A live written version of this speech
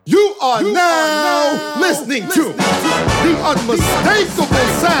You are now listening to the unmistakable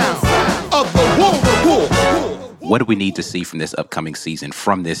sound of the War Report. What do we need to see from this upcoming season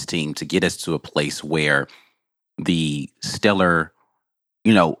from this team to get us to a place where the stellar,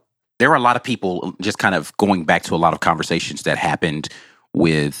 there are a lot of people just kind of going back to a lot of conversations that happened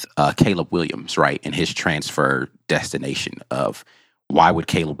with Caleb Williams, right, and his transfer destination of why would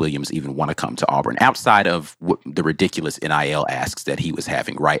Caleb Williams even want to come to Auburn outside of the ridiculous NIL asks that he was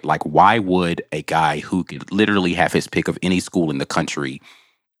having, right? Like, why would a guy who could literally have his pick of any school in the country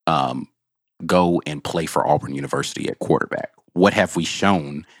go and play for Auburn University at quarterback? What have we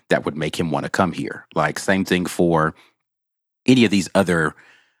shown that would make him want to come here? Like, same thing for any of these other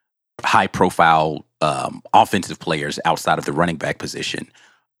high-profile offensive players outside of the running back position.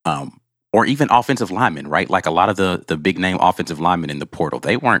 Or even offensive linemen, right? Like a lot of the big-name offensive linemen in the portal,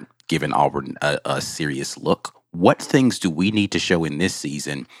 they weren't giving Auburn a serious look. What things do we need to show in this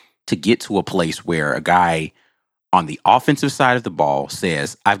season to get to a place where a guy on the offensive side of the ball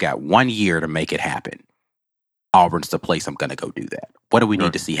says, I've got 1 year to make it happen. Auburn's the place I'm going to go do that. What do we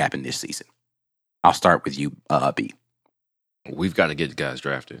need to see happen this season? I'll start with you, B. We've got to get guys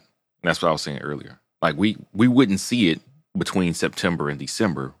drafted. And that's what I was saying earlier. Like, we wouldn't see it between September and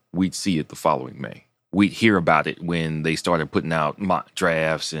December. We'd see it the following May. We'd hear about it when they started putting out mock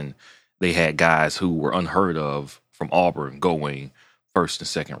drafts and they had guys who were unheard of from Auburn going first and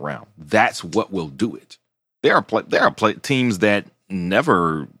second round. That's what will do it. There are teams that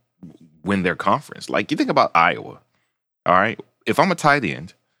never win their conference. Like, you think about Iowa. All right, if I'm a tight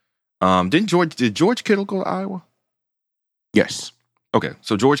end, did George Kittle go to Iowa? Yes. Okay,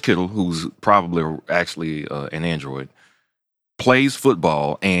 so George Kittle, who's probably actually an android, plays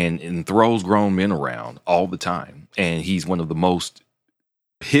football and throws grown men around all the time. And he's one of the most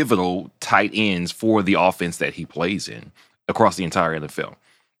pivotal tight ends for the offense that he plays in across the entire NFL.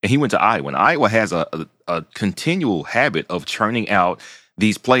 And he went to Iowa. And Iowa has a continual habit of churning out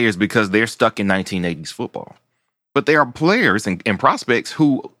these players because they're stuck in 1980s football. But there are players and prospects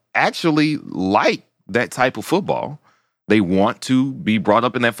who actually like that type of football. They want to be brought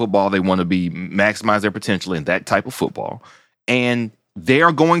up in that football. They want to maximize their potential in that type of football. And they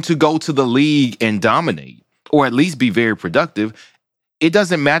are going to go to the league and dominate, or at least be very productive. It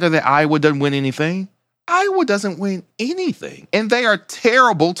doesn't matter that Iowa doesn't win anything. Iowa doesn't win anything, and they are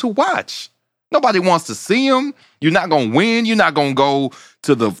terrible to watch. Nobody wants to see them. You're not going to win. You're not going to go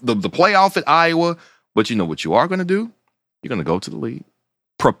to the playoff at Iowa. But you know what you are going to do? You're going to go to the league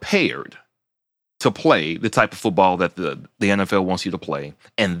prepared to play the type of football that the NFL wants you to play.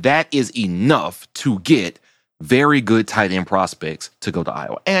 And that is enough to get very good tight end prospects to go to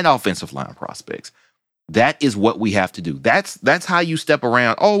Iowa and offensive line prospects. That is what we have to do. That's how you step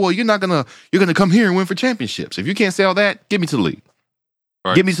around. Oh, well, you're gonna come here and win for championships. If you can't sell that, get me to the league.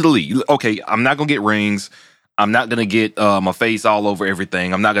 Right. Get me to the league. Okay, I'm not gonna get rings. I'm not gonna get my face all over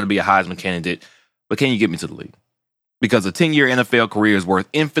everything. I'm not gonna be a Heisman candidate. But can you get me to the league? Because a 10-year NFL career is worth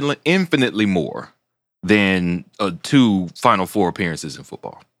infinitely more than 2 Final Four appearances in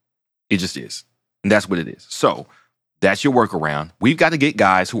football. It just is. And that's what it is. So that's your workaround. We've got to get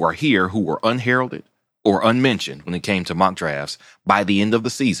guys who are here who were unheralded or unmentioned when it came to mock drafts. By the end of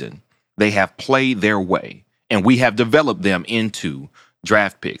the season, they have played their way, and we have developed them into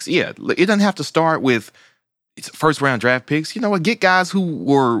draft picks. Yeah, it doesn't have to start with first-round draft picks. You know what? Get guys who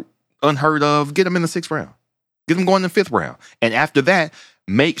were unheard of. Get them in the 6th round. Get them going in the 5th round. And after that,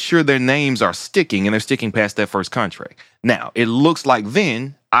 make sure their names are sticking, and they're sticking past that first contract. Now, it looks like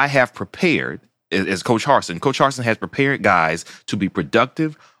then I have prepared, as Coach Harsin has prepared guys to be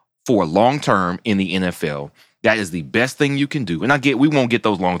productive for long-term in the NFL. That is the best thing you can do. And we won't get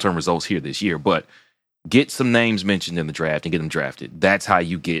those long-term results here this year, but get some names mentioned in the draft and get them drafted. That's how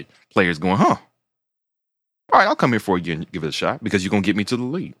you get players going, all right, I'll come here for you and give it a shot because you're going to get me to the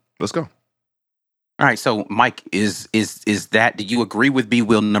league. Let's go. All right, so Mike, is that, do you agree with B.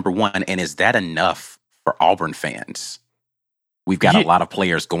 Will, number one, and is that enough for Auburn fans? We've got a lot of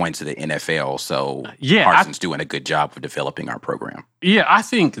players going to the NFL, so Carson's doing a good job of developing our program. Yeah, I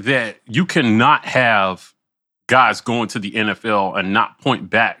think that you cannot have guys going to the NFL and not point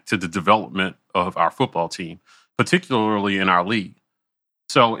back to the development of our football team, particularly in our league.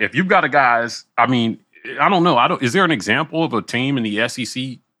 So if you've got guys, I mean, I don't know. Is there an example of a team in the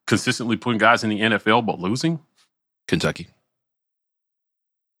SEC consistently putting guys in the NFL but losing? Kentucky.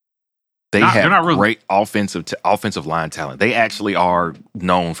 They have great offensive line talent. They actually are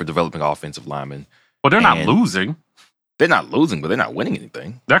known for developing offensive linemen. Well, they're not losing. They're not losing, but they're not winning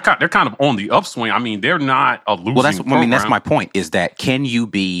anything. They're kind of on the upswing. I mean, they're not a losing program. That's my point, is that can you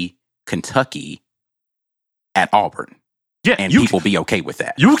be Kentucky at Auburn? Yeah, and people be okay with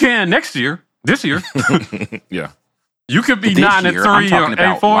that. You can this year. Yeah. You could be This 9-3 year, I'm talking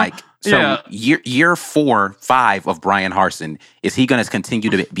or about 8-4. like year 4-5 of Brian Harsin. Is he going to continue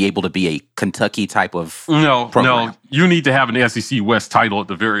to be able to be a Kentucky type of program? No. You need to have an SEC West title at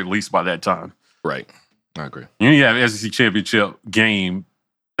the very least by that time. Right. I agree. You need to have an SEC championship game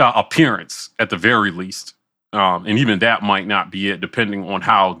appearance at the very least. And even that might not be it, depending on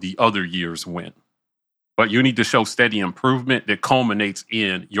how the other years went. But you need to show steady improvement that culminates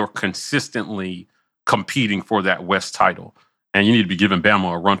in you're consistently competing for that West title. And you need to be giving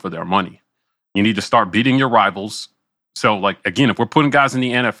Bama a run for their money. You need to start beating your rivals. So, like, again, if we're putting guys in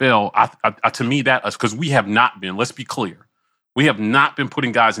the NFL, to me, that is because we have not been, let's be clear, we have not been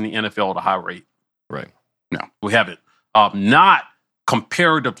putting guys in the NFL at a high rate. Right. No, we haven't. Not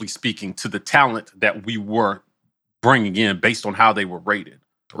comparatively speaking to the talent that we were bringing in based on how they were rated.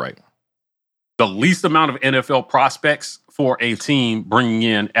 Right. The least amount of NFL prospects for a team bringing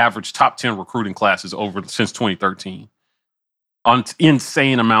in average top 10 recruiting classes since 2013.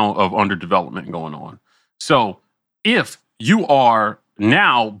 Insane amount of underdevelopment going on. So if you are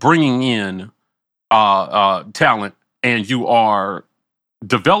now bringing in talent and you are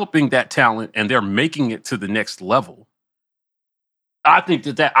developing that talent and they're making it to the next level, I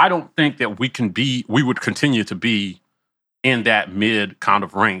don't think that we would continue to be in that mid kind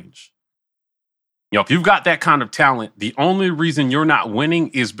of range. You know, if you've got that kind of talent, the only reason you're not winning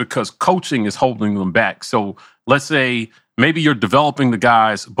is because coaching is holding them back. So let's say maybe you're developing the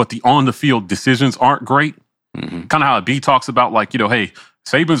guys, but the on-the-field decisions aren't great. Mm-hmm. Kind of how B talks about, like, hey,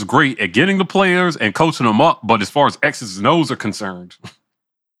 Saban's great at getting the players and coaching them up, but as far as X's and O's are concerned,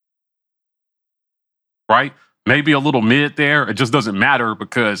 right? Maybe a little mid there. It just doesn't matter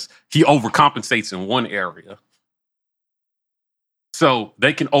because he overcompensates in one area. So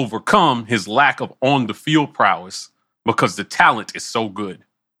they can overcome his lack of on-the-field prowess because the talent is so good.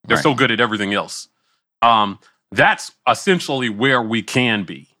 They're so good at everything else. That's essentially where we can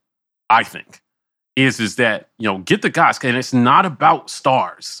be, I think, is that, get the guys. And it's not about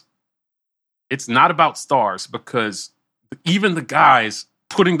stars. It's not about stars because even the guys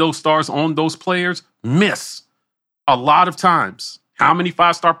putting those stars on those players miss a lot of times. How many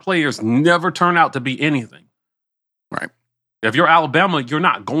 5-star players never turn out to be anything? Right. If you're Alabama, you're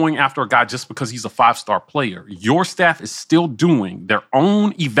not going after a guy just because he's a 5-star player. Your staff is still doing their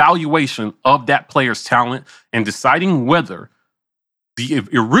own evaluation of that player's talent and deciding whether the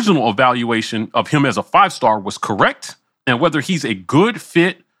original evaluation of him as a 5-star was correct and whether he's a good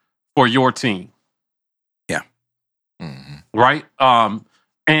fit for your team. Yeah. Mm-hmm. Right?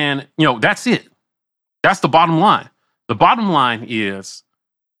 And, that's it. That's the bottom line. The bottom line is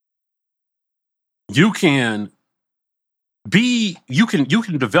you can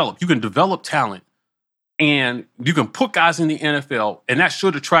develop talent and you can put guys in the NFL and that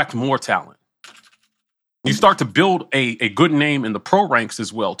should attract more talent. You start to build a good name in the pro ranks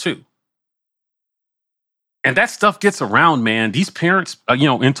as well, too. And that stuff gets around, man. These parents,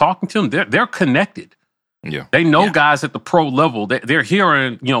 in talking to them, they're connected. Yeah. They know guys at the pro level. They're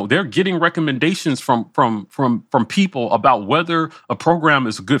hearing, they're getting recommendations from people about whether a program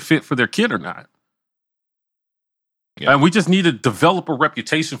is a good fit for their kid or not. Yeah. And we just need to develop a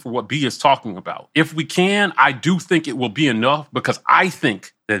reputation for what B is talking about. If we can, I do think it will be enough because I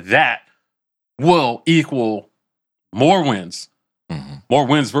think that will equal more wins. Mm-hmm. More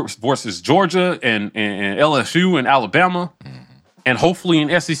wins versus Georgia and LSU and Alabama, and hopefully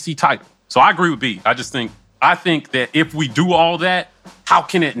an SEC title. So I agree with B. I think that if we do all that, how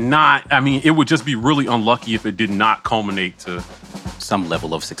can it not? I mean, it would just be really unlucky if it did not culminate to some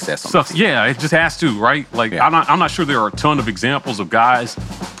level of success. Yeah, it just has to, right? Like, I'm not sure there are a ton of examples of guys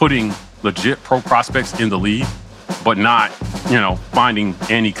putting legit pro prospects in the league, but not, finding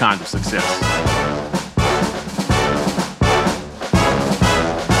any kind of success.